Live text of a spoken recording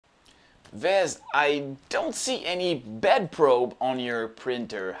Vez, I don't see any bed probe on your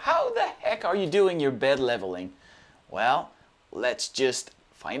printer. How the heck are you doing your bed leveling? Well, let's just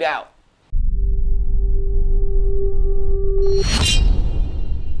find out.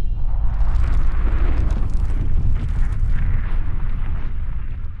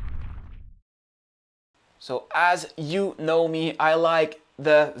 So as you know me, I like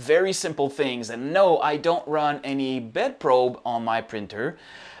the very simple things, and no, I don't run any bed probe on my printer,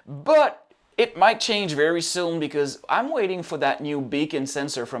 but it might change very soon because I'm waiting for that new beacon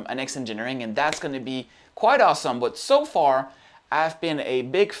sensor from NX Engineering, and that's going to be quite awesome. But so far, I've been a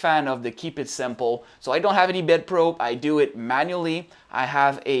big fan of the keep it simple. So I don't have any bed probe, I do it manually. I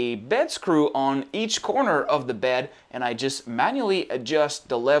have a bed screw on each corner of the bed, and I just manually adjust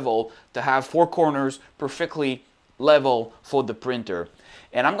the level to have 4 corners perfectly level for the printer.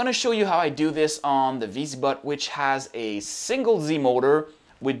 And I'm going to show you how I do this on the VzBoT, which has a single Z motor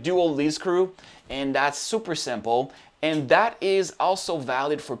with dual lead screw, and that's super simple. And that is also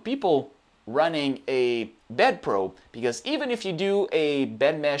valid for people running a bed probe, because even if you do a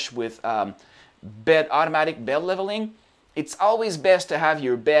bed mesh with automatic bed leveling, it's always best to have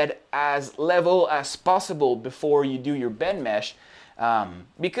your bed as level as possible before you do your bed mesh,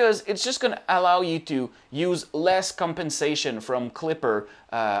 because it's just going to allow you to use less compensation from clipper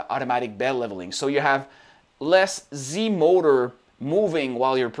automatic bed leveling. So you have less Z motor moving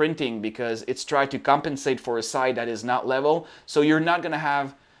while you're printing because it's trying to compensate for a side that is not level. So you're not going to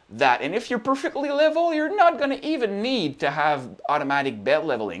have that. And if you're perfectly level, you're not going to even need to have automatic bed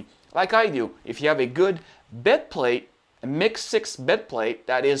leveling like I do. If you have a good bed plate, a mix 6 bed plate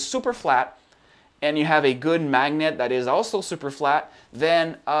that is super flat, and you have a good magnet that is also super flat,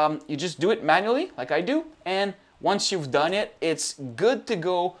 then you just do it manually like I do, and once you've done it, it's good to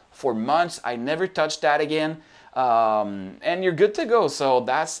go for months. I never touch that again. And you're good to go. So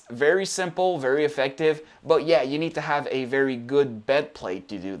that's very simple, very effective, but yeah, you need to have a very good bed plate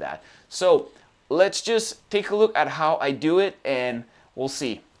to do that. So let's just take a look at how I do it and we'll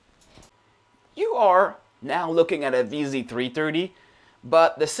see. You are now looking at a VZ330,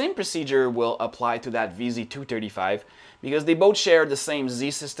 but the same procedure will apply to that VZ235 because they both share the same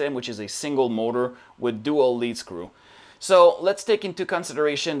Z system, which is a single motor with dual lead screw. So let's take into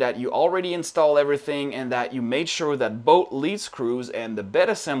consideration that you already installed everything and that you made sure that both lead screws and the bed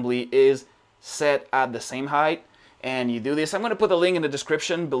assembly is set at the same height. And you do this. I'm going to put a link in the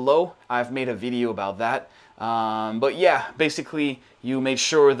description below. I've made a video about that. But yeah, basically you made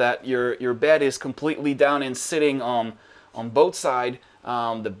sure that your bed is completely down and sitting on both sides.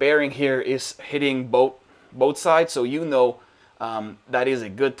 The bearing here is hitting both sides, so you know that is a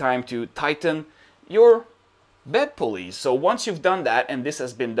good time to tighten your bed pulleys. So once you've done that, and this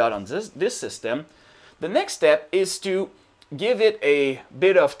has been done on this system, the next step is to give it a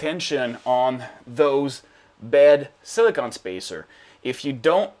bit of tension on those bed silicone spacer. If you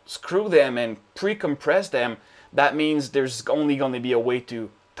don't screw them and pre-compress them, that means there's only going to be a way to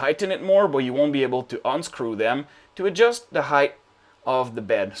tighten it more, but you won't be able to unscrew them to adjust the height of the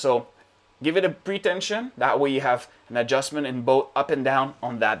bed. So give it a pre-tension, that way you have an adjustment in both up and down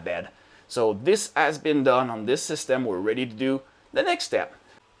on that bed. So this has been done on this system. We're ready to do the next step.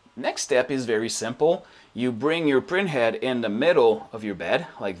 Next step is very simple. You bring your print head in the middle of your bed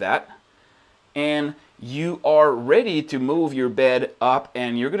like that, and you are ready to move your bed up,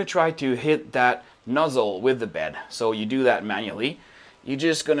 and you're going to try to hit that nozzle with the bed. So you do that manually. You're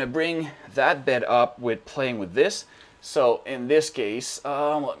just going to bring that bed up with playing with this. So in this case,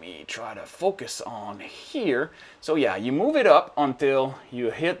 let me try to focus on here. So yeah, you move it up until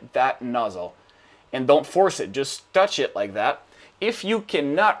you hit that nozzle. And don't force it, just touch it like that. If you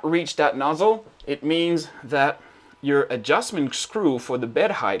cannot reach that nozzle, it means that your adjustment screw for the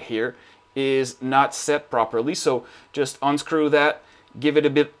bed height here is not set properly. So just unscrew that, give it a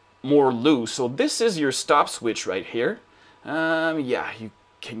bit more loose. So this is your stop switch right here. Yeah,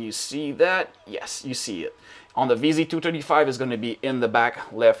 can you see that? Yes, you see it. On the VZ235 is going to be in the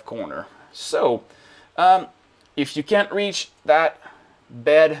back left corner. So if you can't reach that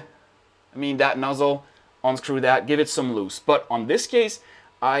that nozzle, unscrew that, give it some loose. But on this case,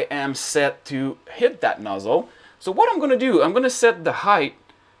 I am set to hit that nozzle. So what I'm going to do, I'm going to set the height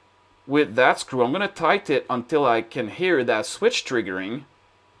with that screw. I'm going to tighten it until I can hear that switch triggering.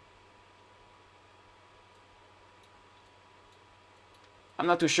 I'm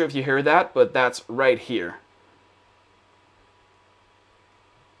not too sure if you hear that, but that's right here.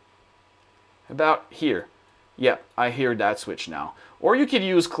 About here. Yep, I hear that switch now. Or you could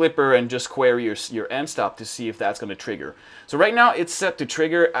use clipper and just query your end stop to see if that's going to trigger. So right now it's set to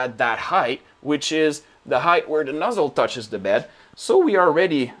trigger at that height, which is the height where the nozzle touches the bed. So we are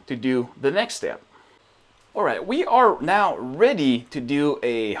ready to do the next step. All right, we are now ready to do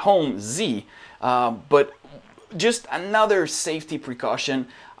a home Z, but just another safety precaution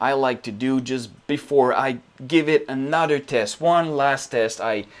I like to do just before I give it another test. One last test.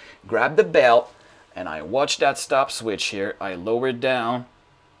 I grab the belt and I watch that stop switch here. I lower it down.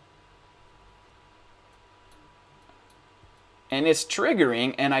 And it's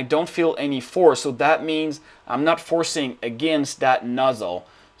triggering and I don't feel any force. So that means I'm not forcing against that nozzle.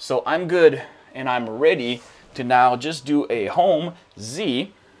 So I'm good and I'm ready to now just do a home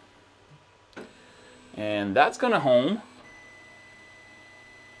Z. And that's gonna home.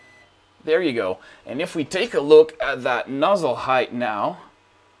 There you go. And if we take a look at that nozzle height now,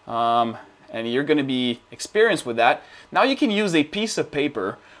 and you're gonna be experienced with that, now you can use a piece of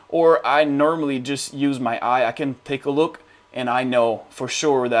paper, or I normally just use my eye. I can take a look and I know for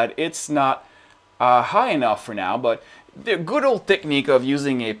sure that it's not high enough for now, but the good old technique of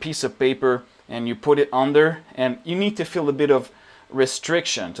using a piece of paper and you put it under, and you need to feel a bit of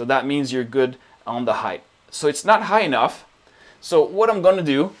restriction. So that means you're good on the height. So it's not high enough. So what I'm gonna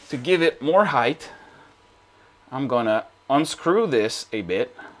do to give it more height, I'm gonna unscrew this a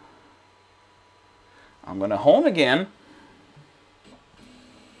bit. I'm gonna home again.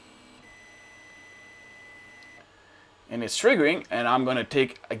 And it's triggering, and I'm gonna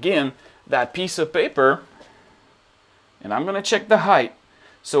take again that piece of paper and I'm gonna check the height.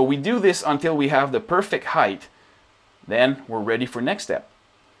 So we do this until we have the perfect height. Then we're ready for next step.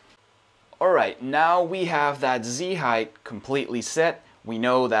 All right, now we have that Z height completely set. We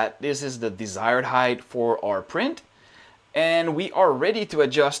know that this is the desired height for our print, and we are ready to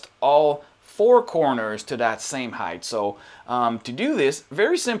adjust all 4 corners to that same height. So to do this,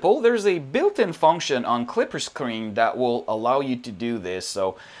 very simple, there's a built-in function on Clipper Screen that will allow you to do this.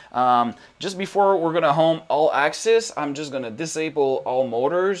 So just before we're gonna home all axis, I'm just gonna disable all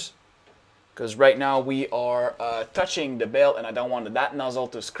motors, because right now we are touching the belt and I don't want that nozzle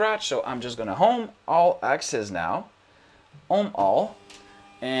to scratch. So I'm just gonna home all axis now, home all,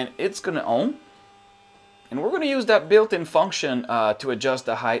 and it's gonna home. And we're going to use that built-in function to adjust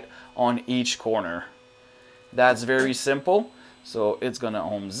the height on each corner. That's very simple. So it's going to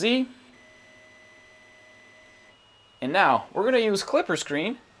home Z. And now we're going to use Clipper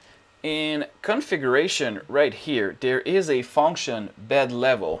Screen. In configuration right here, there is a function bed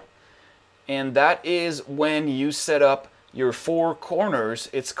level. And that is when you set up your 4 corners.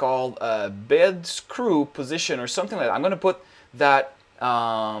 It's called bed screw position or something like that. I'm going to put that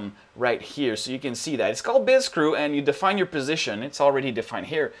right here so you can see that. It's called bed screw, and you define your position. It's already defined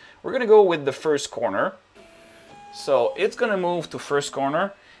here. We're going to go with the first corner. So it's going to move to first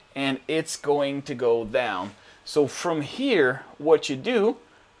corner and it's going to go down. So from here, what you do,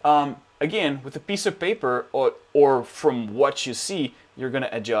 again, with a piece of paper or from what you see, you're going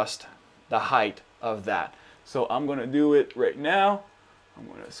to adjust the height of that. So I'm going to do it right now. I'm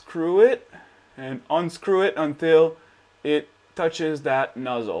going to screw it and unscrew it until it touches that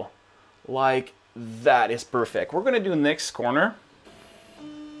nozzle. Like that is perfect. We're going to do next corner.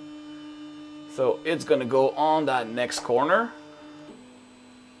 So it's going to go on that next corner.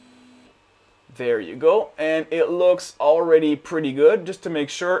 There you go. And it looks already pretty good. Just to make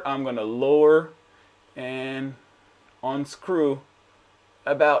sure, I'm going to lower and unscrew.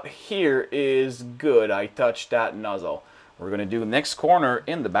 About here is good. I touched that nozzle. We're going to do next corner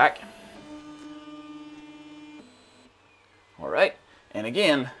in the back. All right, and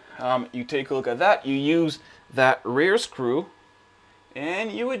again, you take a look at that. You use that rear screw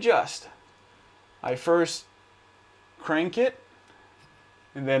and you adjust. I first crank it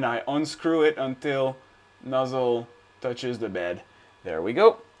and then I unscrew it until nozzle touches the bed. There we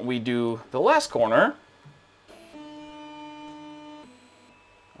go. We do the last corner.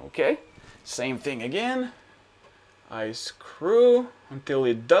 Okay, same thing again. I screw until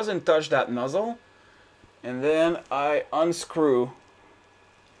it doesn't touch that nozzle. And then I unscrew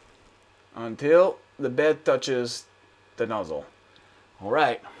until the bed touches the nozzle. All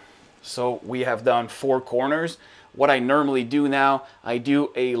right, so we have done 4 corners. What I normally do now, I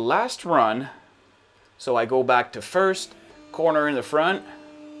do a last run. So I go back to first corner in the front.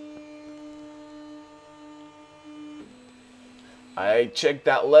 I check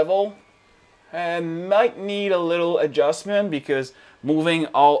that level and might need a little adjustment because moving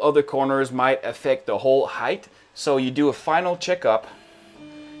all other corners might affect the whole height. So you do a final checkup.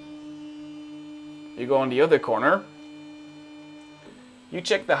 You go on the other corner. You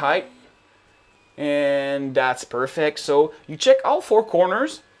check the height. And that's perfect. So you check all 4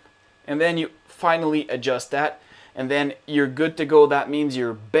 corners. And then you finally adjust that. And then you're good to go. That means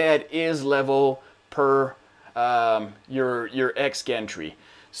your bed is level per your X gantry.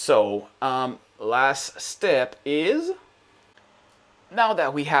 So last step is, now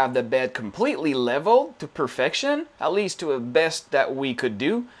that we have the bed completely leveled to perfection, at least to the best that we could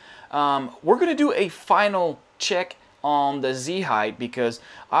do, we're gonna do a final check on the Z height, because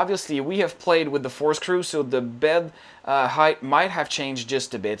obviously we have played with the 4 screws, so the bed height might have changed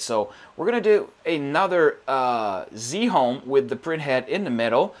just a bit. So we're gonna do another Z home with the print head in the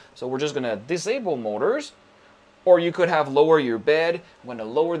middle. So we're just gonna disable motors, or you could have lower your bed. I'm gonna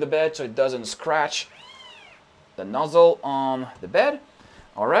lower the bed so it doesn't scratch the nozzle on the bed.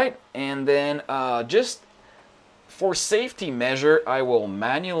 All right, and then just for safety measure, I will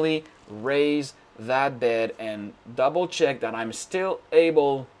manually raise that bed and double check that I'm still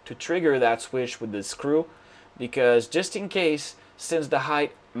able to trigger that switch with the screw, because just in case, since the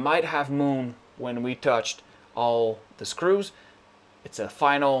height might have moved when we touched all the screws, it's a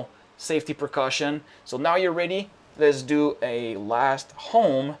final safety precaution. So now you're ready. Let's do a last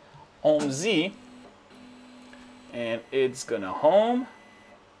home on Z, and it's gonna home.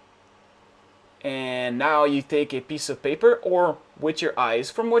 And now you take a piece of paper, or with your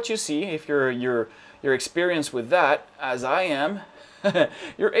eyes, from what you see, if you're experienced with that, as I am,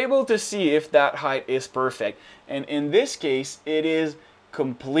 you're able to see if that height is perfect. And in this case, it is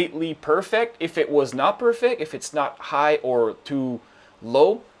completely perfect. If it was not perfect, if it's not high or too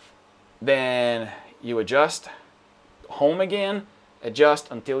low, then you adjust, home again,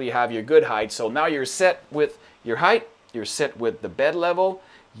 adjust until you have your good height. So now you're set with your height, you're set with the bed level,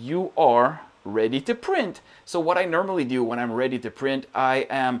 you are ready to print. So what I normally do when I'm ready to print, I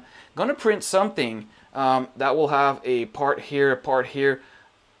am gonna print something that will have a part here,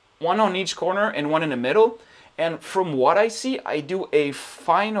 one on each corner and one in the middle. And from what I see, I do a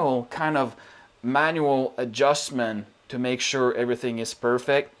final kind of manual adjustment to make sure everything is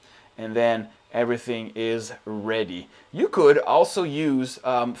perfect, and then everything is ready. You could also use,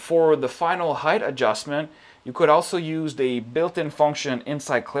 for the final height adjustment, you could also use the built-in function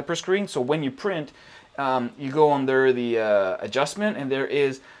inside Clipper Screen. So when you print, you go under the adjustment, and there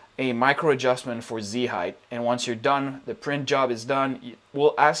is a micro adjustment for Z height. And once you're done, the print job is done,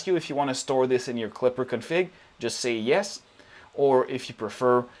 we'll ask you if you want to store this in your Clipper config. Just say yes. Or if you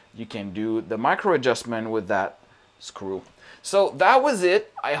prefer, you can do the micro adjustment with that screw. So that was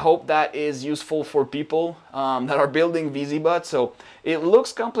it. I hope that is useful for people that are building VzBoT. So it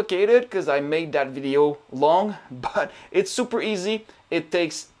looks complicated because I made that video long, but it's super easy. It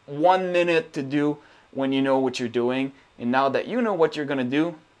takes 1 minute to do when you know what you're doing. And now that you know what you're gonna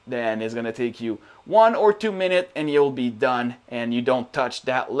do, then it's gonna take you 1 or 2 minutes and you'll be done, and you don't touch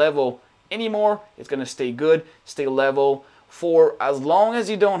that level anymore. It's gonna stay good, stay level for as long as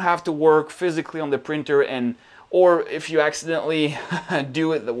you don't have to work physically on the printer, and or if you accidentally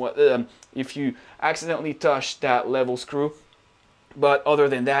do it, if you accidentally touch that level screw. But other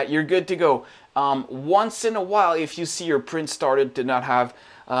than that, you're good to go. Once in a while, if you see your print started to not have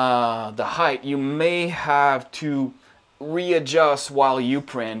the height, you may have to readjust while you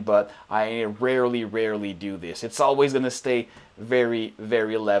print, but I rarely do this. It's always gonna stay very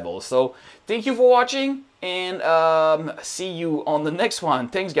level. So thank you for watching, and see you on the next one.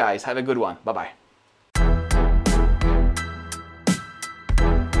 Thanks guys, have a good one. Bye bye.